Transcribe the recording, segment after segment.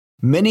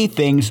Many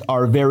things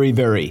are very,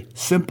 very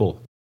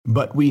simple,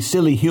 but we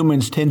silly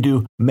humans tend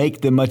to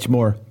make them much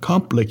more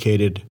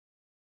complicated.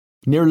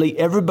 Nearly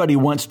everybody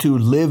wants to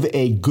live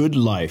a good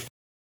life,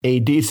 a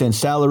decent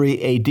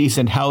salary, a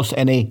decent house,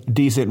 and a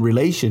decent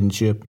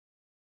relationship.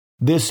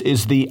 This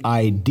is the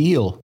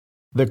ideal.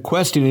 The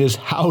question is,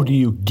 how do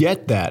you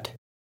get that?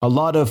 A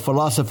lot of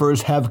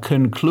philosophers have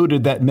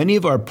concluded that many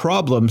of our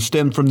problems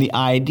stem from the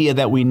idea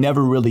that we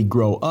never really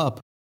grow up.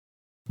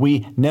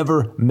 We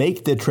never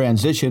make the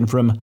transition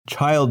from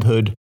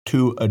childhood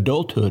to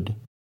adulthood.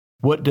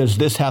 What does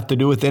this have to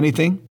do with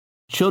anything?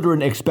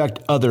 Children expect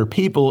other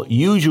people,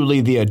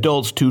 usually the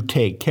adults, to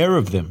take care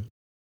of them.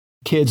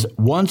 Kids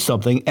want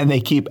something and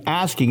they keep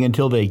asking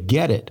until they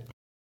get it.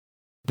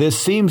 This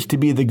seems to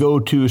be the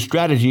go-to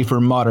strategy for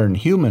modern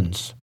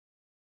humans.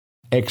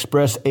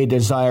 Express a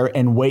desire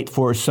and wait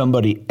for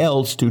somebody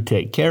else to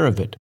take care of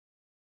it.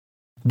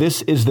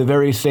 This is the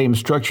very same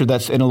structure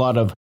that's in a lot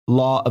of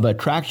law of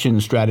attraction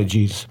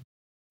strategies.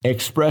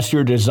 Express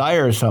your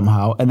desire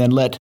somehow and then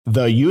let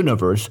the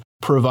universe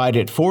provide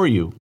it for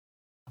you.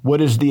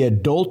 What is the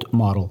adult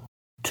model?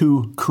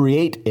 To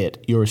create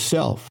it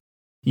yourself.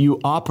 You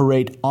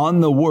operate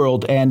on the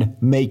world and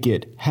make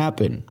it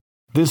happen.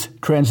 This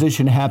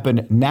transition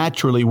happened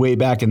naturally way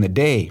back in the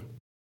day.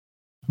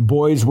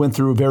 Boys went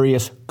through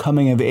various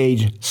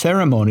coming-of-age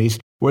ceremonies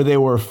where they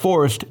were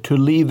forced to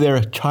leave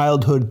their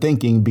childhood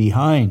thinking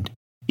behind.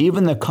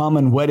 Even the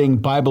common wedding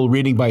Bible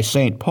reading by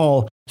St.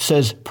 Paul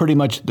says pretty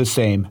much the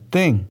same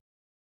thing.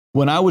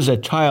 When I was a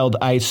child,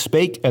 I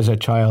spake as a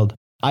child.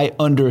 I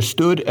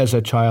understood as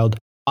a child.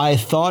 I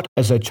thought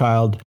as a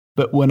child.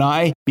 But when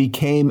I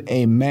became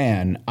a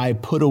man, I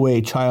put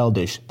away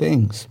childish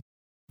things.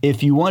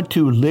 If you want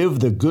to live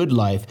the good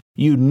life,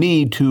 you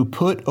need to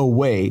put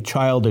away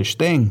childish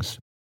things.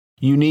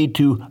 You need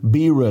to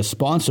be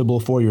responsible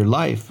for your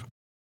life.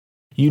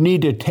 You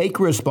need to take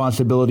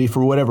responsibility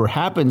for whatever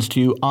happens to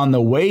you on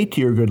the way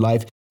to your good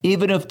life,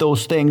 even if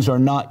those things are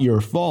not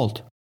your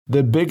fault.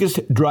 The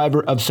biggest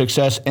driver of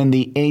success in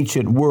the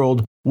ancient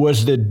world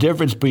was the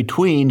difference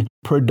between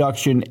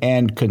production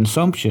and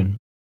consumption.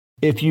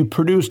 If you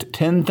produced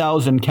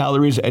 10,000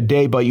 calories a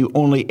day, but you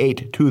only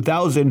ate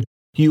 2,000,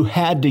 you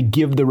had to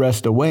give the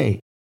rest away.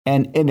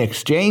 And in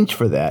exchange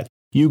for that,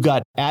 you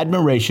got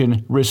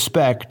admiration,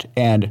 respect,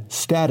 and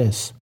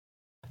status.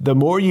 The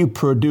more you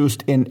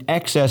produced in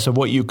excess of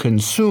what you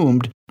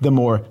consumed, the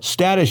more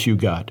status you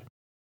got,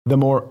 the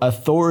more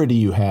authority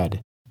you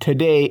had.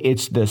 Today,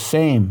 it's the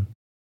same.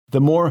 The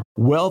more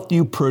wealth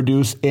you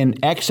produce in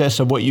excess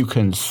of what you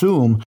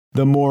consume,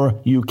 the more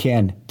you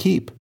can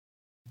keep.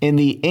 In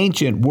the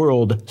ancient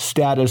world,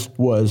 status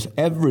was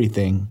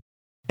everything.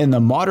 In the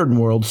modern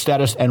world,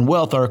 status and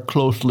wealth are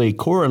closely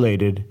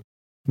correlated.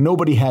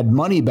 Nobody had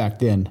money back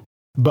then,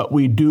 but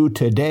we do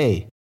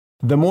today.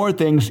 The more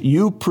things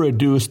you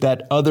produce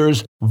that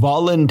others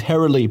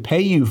voluntarily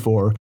pay you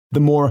for, the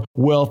more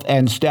wealth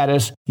and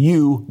status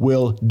you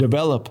will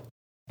develop,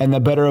 and the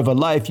better of a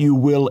life you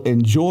will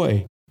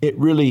enjoy. It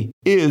really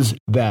is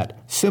that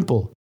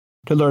simple.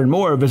 To learn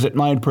more, visit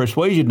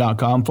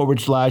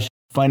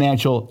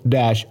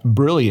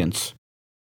mindpersuasion.com/financial-brilliance.